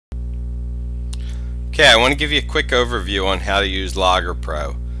Okay, I want to give you a quick overview on how to use Logger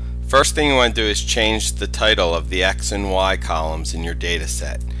Pro. First thing you want to do is change the title of the X and Y columns in your data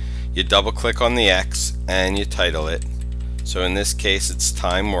set. You double click on the X and you title it. So in this case it's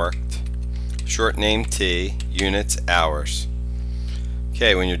time worked, short name T, units, hours.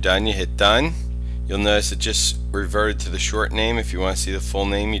 Okay, when you're done you hit done. You'll notice it just reverted to the short name. If you want to see the full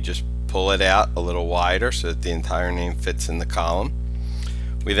name you just pull it out a little wider so that the entire name fits in the column.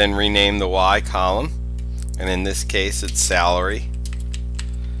 We then rename the Y column, and in this case it's salary,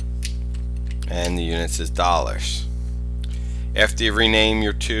 and the units is dollars. After you rename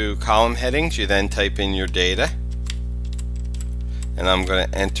your two column headings, you then type in your data, and I'm going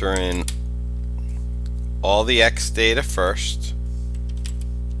to enter in all the X data first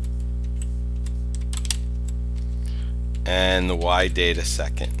and the Y data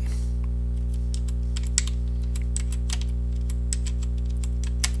second.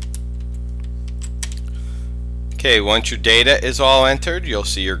 Okay, once your data is all entered, you'll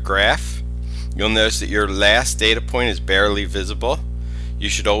see your graph. You'll notice that your last data point is barely visible. You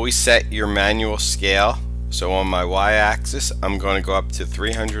should always set your manual scale. So on my y-axis, I'm going to go up to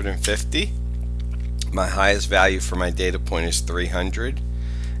 350. My highest value for my data point is 300.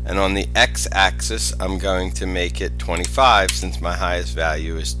 And on the x-axis, I'm going to make it 25 since my highest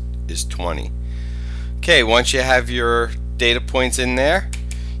value is 20. Okay, once you have your data points in there,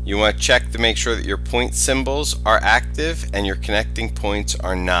 you want to check to make sure that your point symbols are active and your connecting points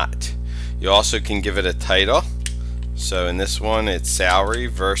are not. You also can give it a title. So in this one it's salary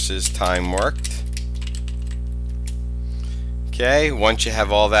versus time worked. Okay, once you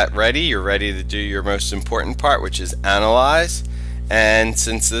have all that ready, you're ready to do your most important part, which is analyze. And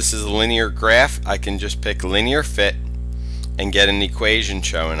since this is a linear graph, I can just pick linear fit and get an equation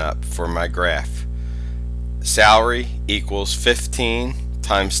showing up for my graph. Salary equals 15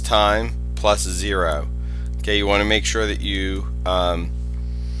 times time plus 0. Okay, you want to make sure that you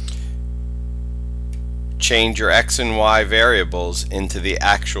change your X and Y variables into the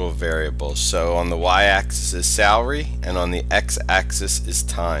actual variables. So on the y-axis is salary and on the x-axis is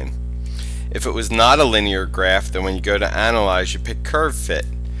time. If it was not a linear graph, then when you go to analyze you pick curve fit.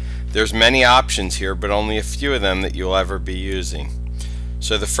 There's many options here, but only a few of them that you'll ever be using.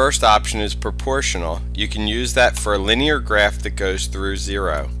 So the first option is proportional. You can use that for a linear graph that goes through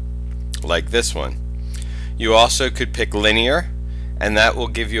 0, like this one. You also could pick linear, and that will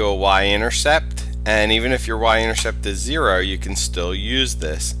give you a y-intercept, and even if your y-intercept is 0, you can still use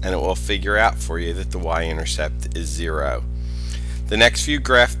this and it will figure out for you that the y-intercept is 0. The next few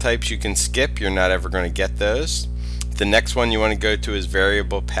graph types you can skip, you're not ever going to get those. The next one you want to go to is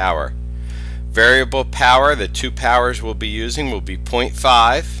variable power. Variable power, the two powers we'll be using will be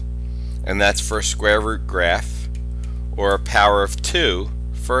 0.5, and that's for a square root graph, or a power of 2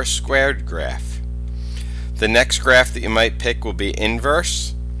 for a squared graph. The next graph that you might pick will be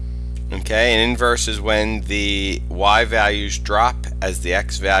inverse. Okay, and inverse is when the y values drop as the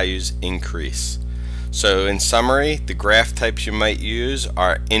x values increase. So in summary, the graph types you might use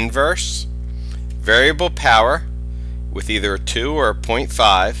are inverse, variable power with either a 2 or a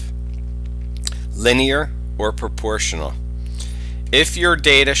 0.5, linear, or proportional. If your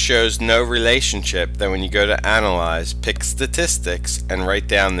data shows no relationship, then when you go to analyze, pick statistics and write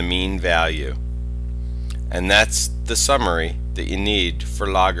down the mean value. And that's the summary that you need for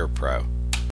Logger Pro.